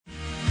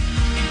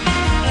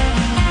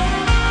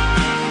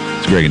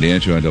Greg and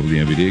Dan Show on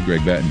WMVD.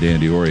 Greg Batt and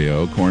Dan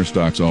Diorio.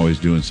 Cornstalk's always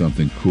doing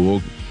something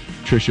cool.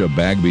 Trisha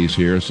Bagby's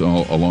here,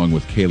 so along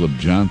with Caleb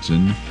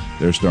Johnson.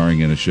 They're starring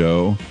in a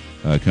show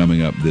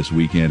coming up this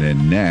weekend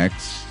and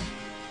next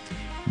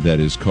that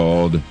is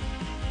called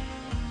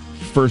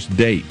First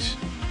Date.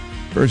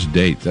 First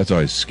Date. That's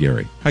always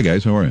scary. Hi,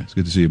 guys. How are you? It's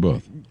good to see you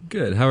both.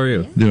 Good. How are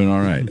you? Doing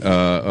all right.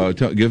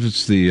 Give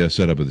us the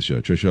setup of the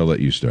show. Tricia, I'll let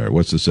you start.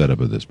 What's the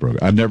setup of this program?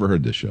 I've never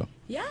heard this show.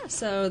 Yeah,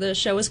 so the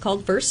show is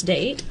called First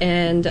Date,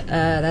 and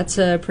that's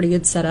a pretty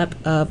good setup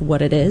of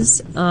what it is.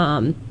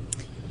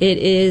 It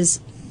is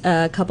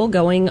a couple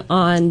going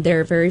on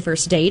their very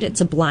first date.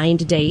 It's a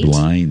blind date.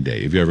 Blind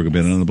date. Have you ever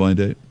been on a blind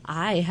date?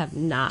 I have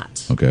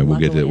not. Okay, we'll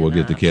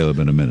get to Caleb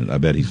in a minute. I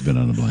bet he's been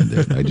on a blind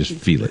date. I just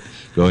feel it.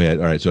 Go ahead.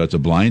 All right, so it's a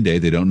blind date.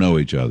 They don't know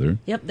each other.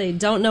 Yep, they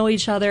don't know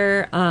each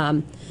other.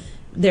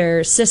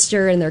 Their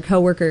sister and their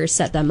coworkers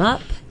set them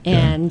up,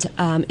 and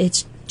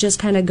it's just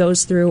kind of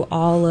goes through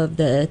all of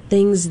the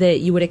things that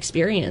you would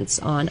experience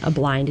on a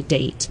blind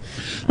date.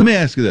 Let me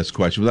ask you this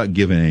question without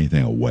giving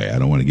anything away. I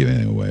don't want to give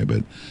anything away,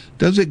 but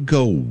does it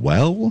go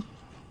well?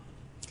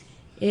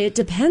 It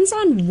depends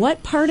on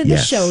what part of the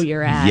show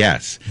you're at.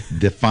 Yes.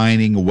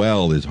 Defining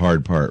well is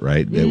hard part,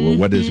 right? Mm-hmm.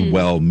 What does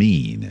well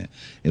mean?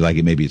 Like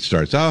maybe it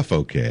starts off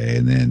okay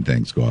and then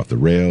things go off the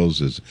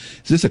rails. Is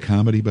this a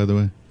comedy, by the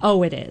way?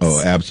 Oh, it is.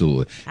 Oh,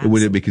 absolutely.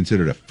 Would it be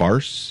considered a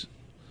farce?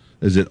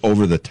 Is it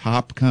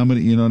over-the-top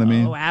comedy? You know what I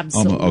mean? Oh,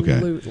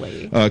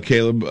 absolutely. Okay.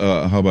 Caleb,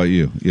 how about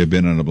you? You have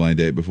been on a blind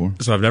date before?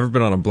 So I've never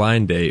been on a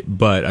blind date,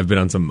 but I've been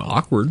on some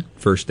awkward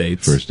first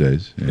dates. First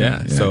dates?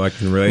 Yeah. So I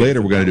can relate.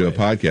 Later, we're going to do a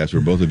podcast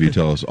where both of you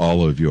tell us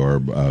all of your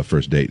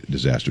first date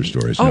disaster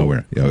stories.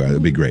 Nowhere. Yeah, it'll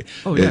be great.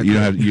 Oh, yeah,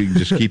 you can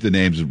just keep the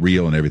names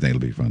real and everything. It'll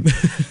be fun.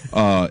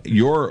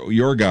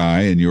 Your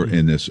guy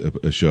in this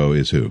show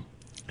is who?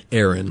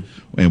 Aaron.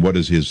 And what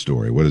is his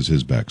story? What is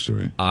his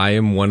backstory? I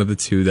am one of the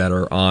two that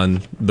are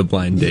on the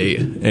blind date.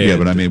 Yeah,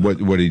 but I mean, what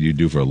do you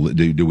do for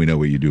do we know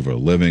what you do for a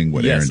living?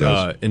 What Aaron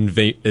does?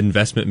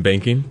 Investment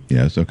banking.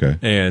 Yes, okay.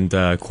 And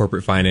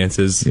corporate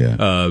finances.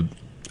 Yeah.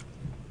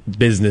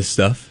 Business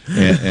stuff.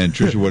 And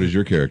Tricia, what does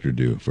your character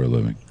do for a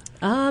living?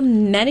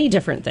 Many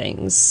different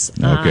things.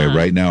 Okay,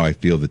 right now I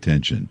feel the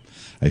tension.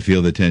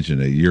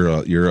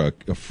 You're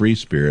a free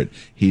spirit.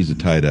 He's a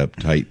tied up,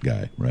 tight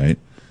guy, right?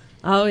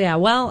 Oh, yeah.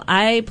 Well,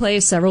 I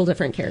play several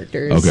different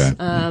characters.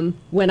 Okay.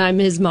 When I'm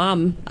his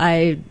mom,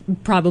 I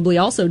probably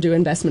also do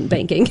investment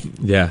banking.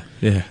 Yeah.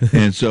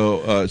 And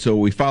so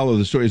we follow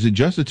the story. Is it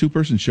just a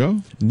two-person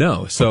show?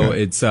 No. So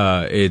Okay.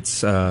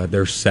 it's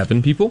there's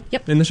 7 people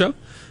Yep. in the show.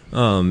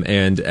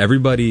 And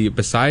everybody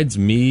besides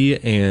me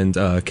and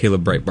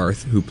Caleb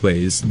Breitbarth, who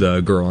plays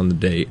the girl on the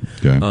date,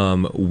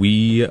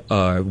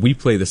 we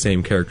play the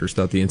same characters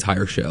throughout the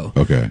entire show.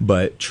 Okay.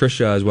 But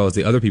Trisha, as well as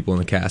the other people in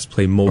the cast,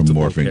 play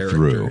multiple morphing characters.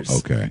 through.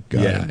 Okay,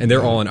 got it. And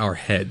they're all in our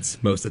heads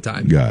most of the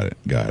time. Got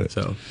it.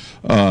 So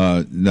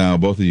now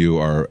both of you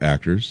are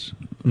actors.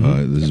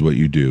 This is what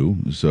you do.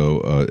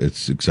 So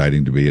it's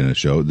exciting to be in a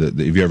show. Have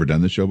you ever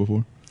done this show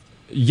before?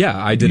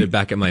 yeah, I did it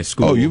back at my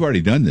school. Oh, you've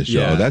already done this show.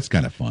 Yeah. Oh, that's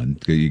kind of fun.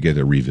 You get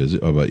to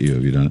revisit. How about you?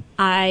 Have you done it?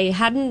 I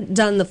hadn't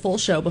done the full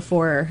show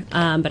before,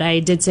 but I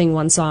did sing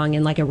one song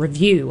in like a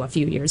review a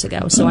few years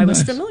ago, so I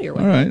was familiar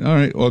with it. All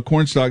right. Well,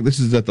 Cornstalk, this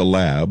is at the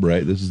lab,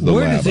 right? This is the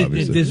Where lab, does it,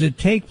 obviously. does it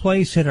take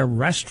place at a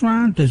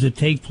restaurant? Does it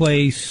take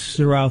place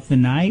throughout the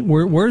night?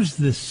 Where's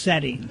the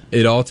setting?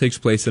 It all takes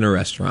place in a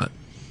restaurant.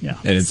 Yeah.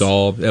 And it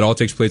all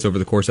takes place over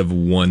the course of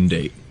one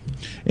date.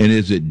 And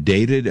is it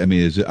dated? I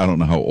mean, I don't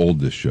know how old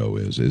this show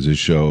is. Is this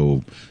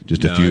show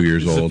just a few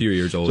years old? It's a few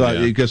years old, So,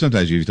 yeah. Because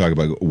sometimes if you talk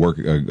about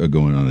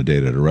going on a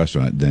date at a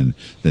restaurant, then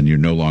you're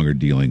no longer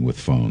dealing with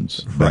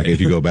phones. Right. If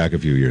you go back a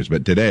few years.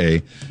 But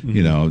today,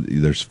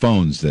 there's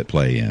phones that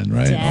play in,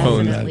 right?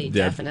 Definitely.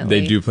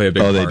 They do play a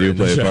big part. Oh, they do in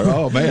the play a show. part.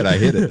 Oh, man, I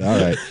hit it. All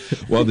right.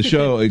 Well, the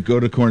show, go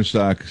to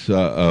Cornstalk's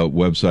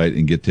website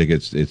and get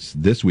tickets. It's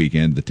this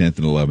weekend, the 10th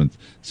and 11th,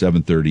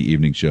 7:30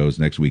 evening shows.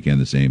 Next weekend,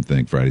 the same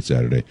thing, Friday,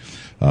 Saturday.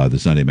 The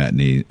Sunday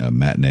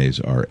matinees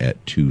are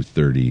at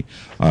 2:30.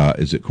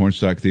 Is it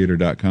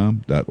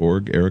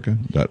cornstalktheater.com.org, Erica?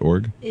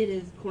 .org? It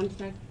is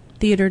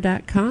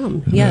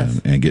cornstalktheater.com. Yes.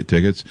 And get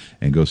tickets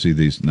and go see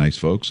these nice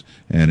folks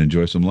and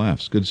enjoy some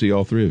laughs. Good to see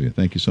all three of you.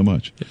 Thank you so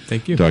much.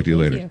 Thank you. Talk to you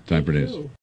Thank later. you. Time for Thank news. you.